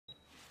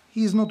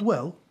He is not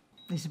well?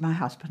 This is my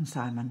husband,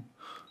 Simon.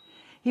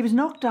 He was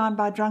knocked down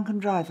by a drunken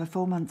driver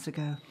 4 months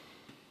ago.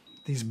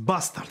 These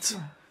bastards.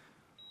 Yeah.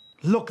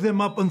 Lock them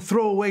up and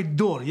throw away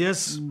door,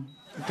 yes?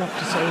 The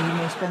doctor say he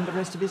may spend the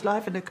rest of his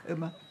life in a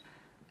coma.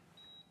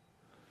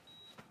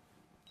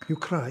 You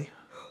cry?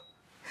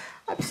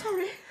 I'm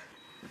sorry.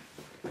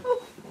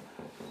 Oh.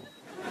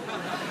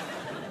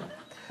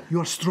 You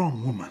are a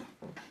strong woman.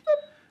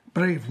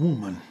 Brave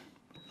woman.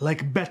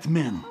 Like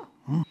Batman.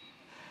 Hmm?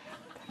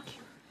 Thank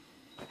you.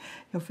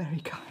 You're very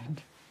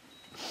kind.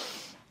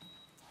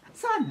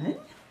 Simon,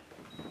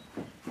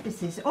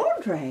 this is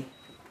Andre.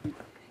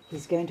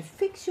 He's going to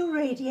fix your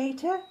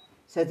radiator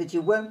so that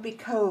you won't be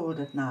cold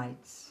at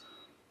nights.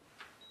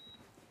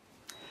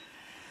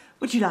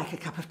 Would you like a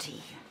cup of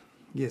tea?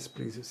 Yes,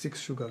 please. 6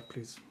 sugar,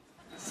 please.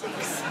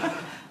 6?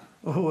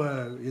 Oh,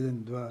 1,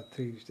 2,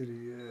 3,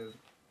 4,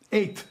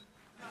 8.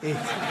 8.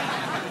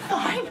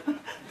 Fine.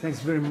 Thanks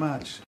very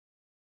much.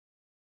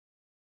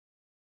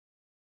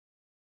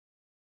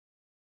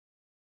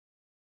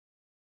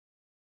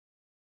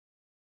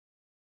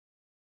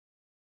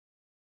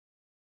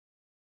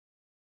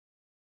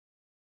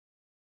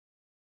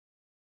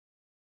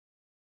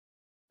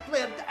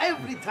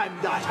 Every time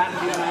that.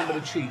 Handy man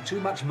with a cheat. Too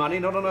much money,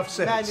 not enough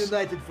sense. Man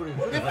United for him.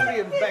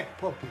 Every back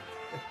pocket.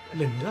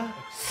 Linda?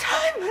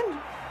 Simon!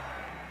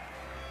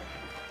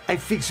 I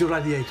fix your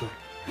radiator.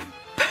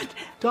 But...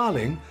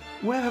 Darling,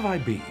 where have I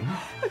been?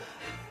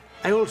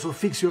 I also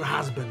fix your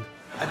husband.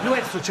 At no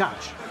extra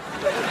charge.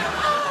 But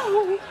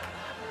how?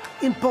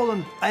 In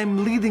Poland,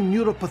 I'm leading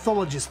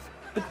neuropathologist,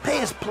 but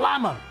pay as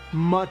plumber.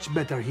 Much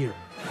better here.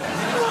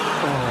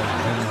 Oh,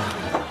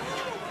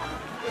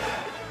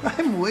 no.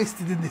 I'm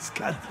wasted in this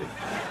country.